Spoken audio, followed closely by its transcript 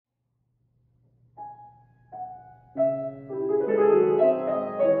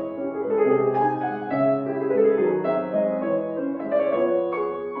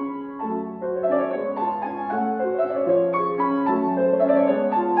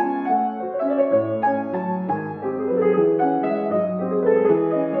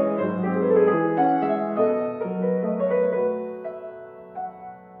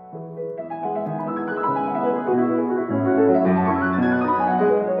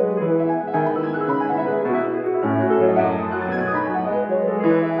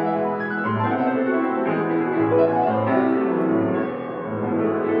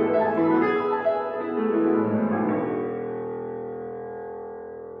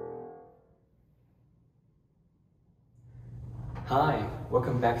Hi,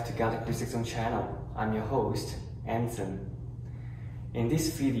 welcome back to Ka-lik Music Zone channel. I'm your host, Anson. In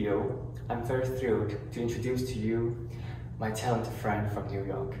this video, I'm very thrilled to introduce to you my talented friend from New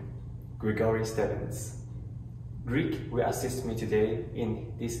York, Gregory Stevens. Greg will assist me today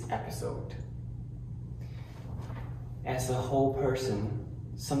in this episode. As a whole person,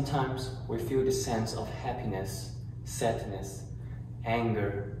 sometimes we feel the sense of happiness, sadness,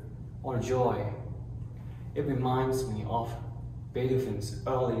 anger, or joy. It reminds me of Beethoven's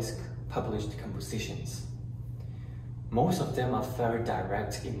earliest published compositions. Most of them are very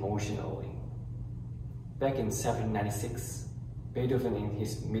direct emotionally. Back in 1796, Beethoven in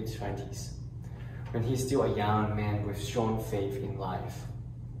his mid-20s, when he's still a young man with strong faith in life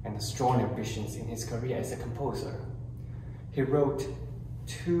and strong ambitions in his career as a composer, he wrote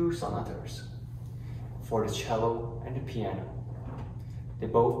 2 sonatas for the cello and the piano. They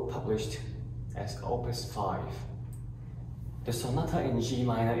both published as Opus 5. The sonata in G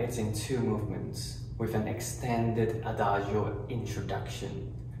minor is in 2 movements, with an extended adagio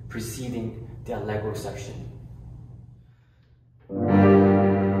introduction preceding the allegro section.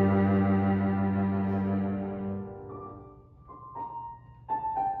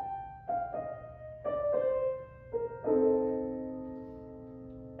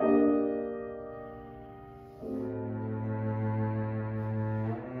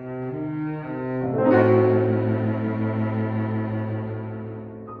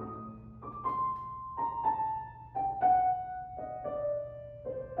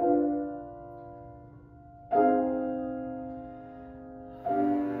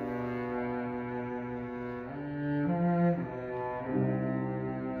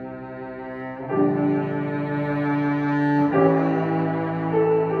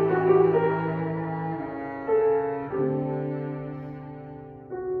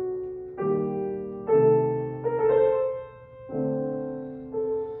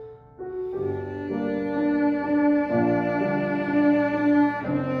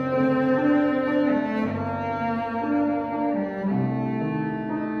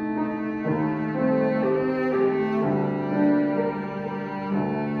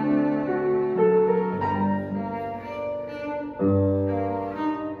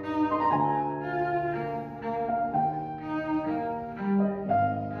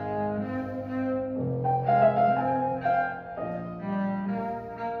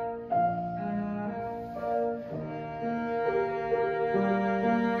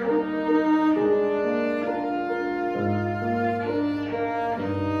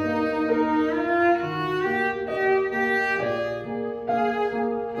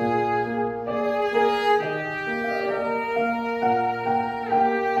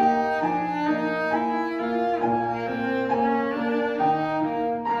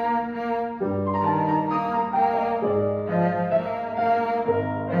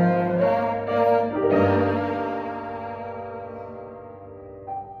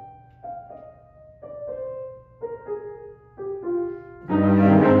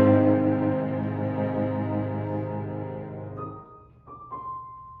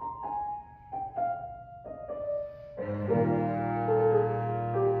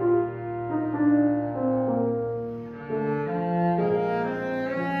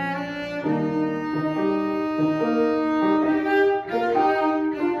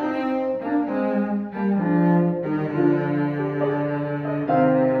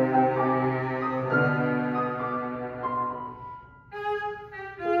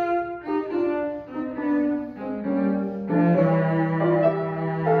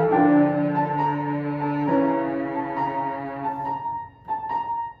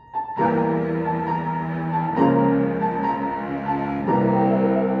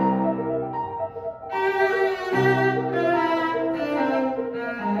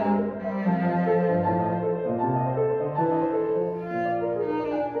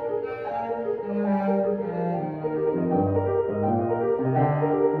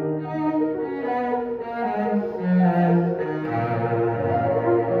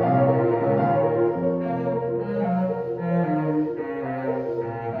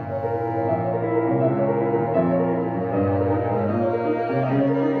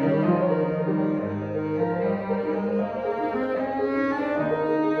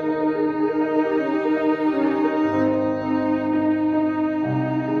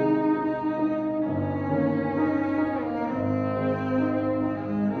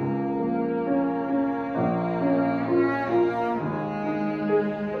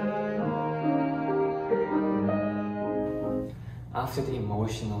 After the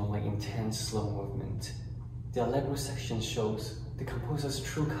emotionally intense slow movement, the allegro section shows the composer's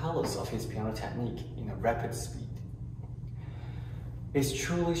true colors of his piano technique in a rapid speed. It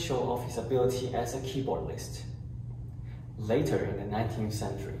truly shows off his ability as a keyboardist. Later in the 19th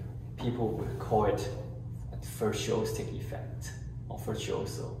century, people would call it a virtuosic effect or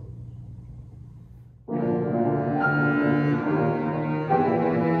virtuoso.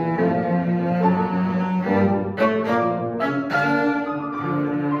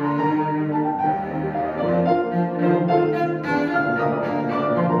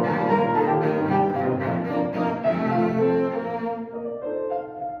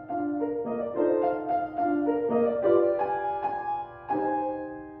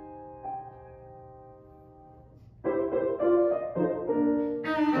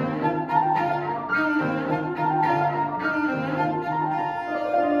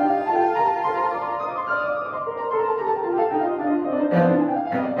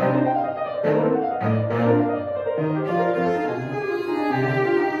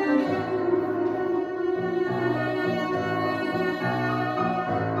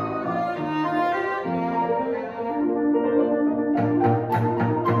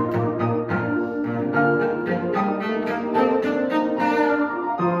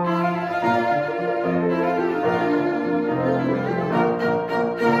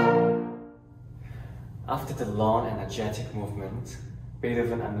 After the long and energetic movement,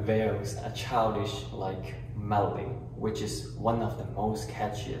 Beethoven unveils a childish-like melody, which is one of the most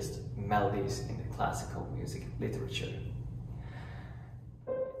catchiest melodies in the classical music literature.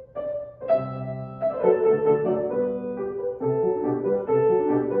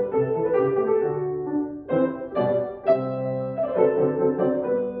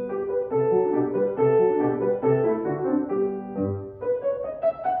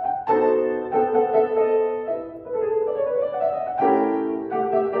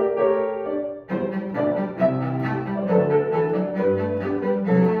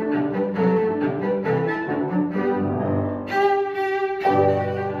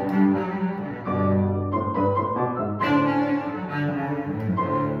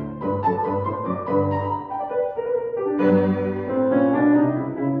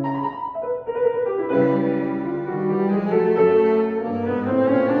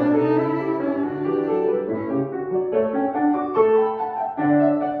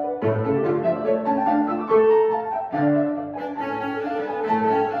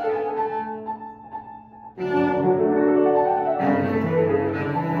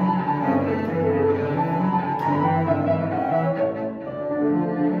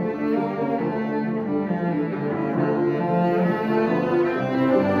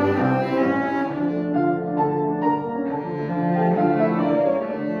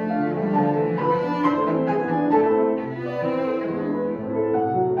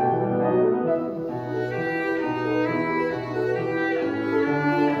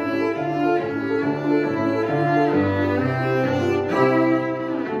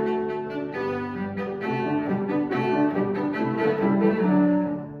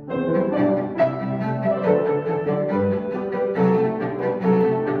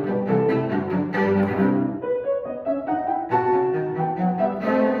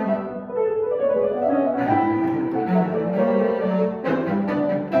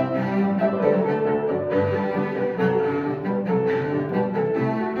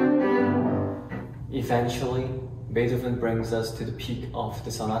 Eventually, Beethoven brings us to the peak of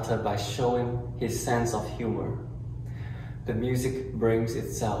the sonata by showing his sense of humor. The music brings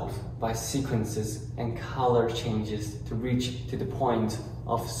itself by sequences and color changes to reach to the point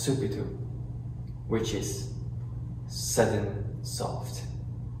of subito, which is sudden soft.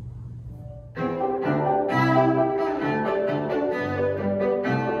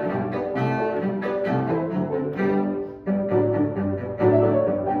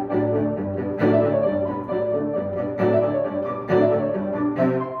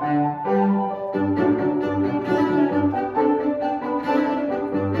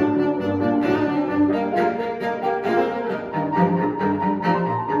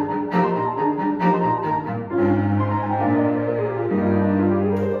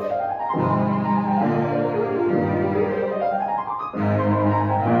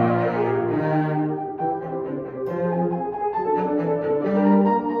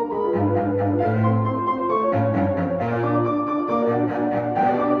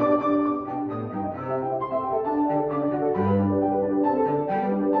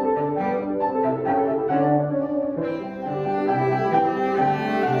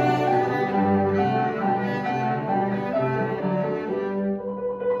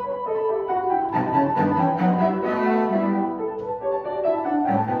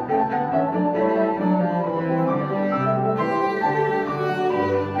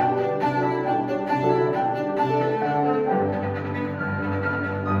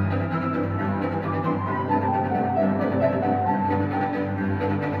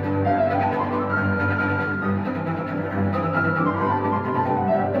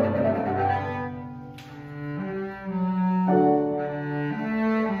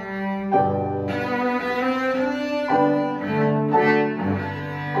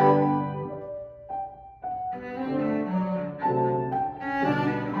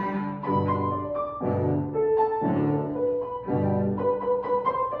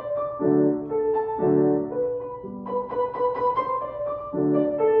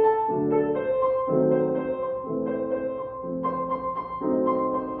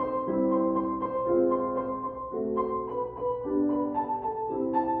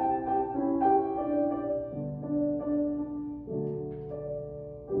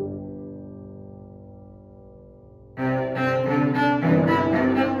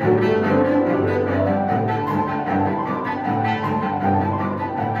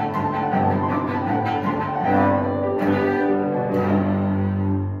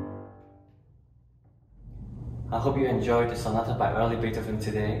 the Sonata by early Beethoven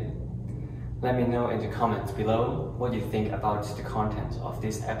today? Let me know in the comments below what you think about the content of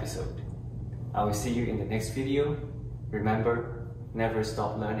this episode. I will see you in the next video. Remember, never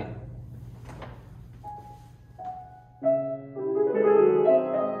stop learning.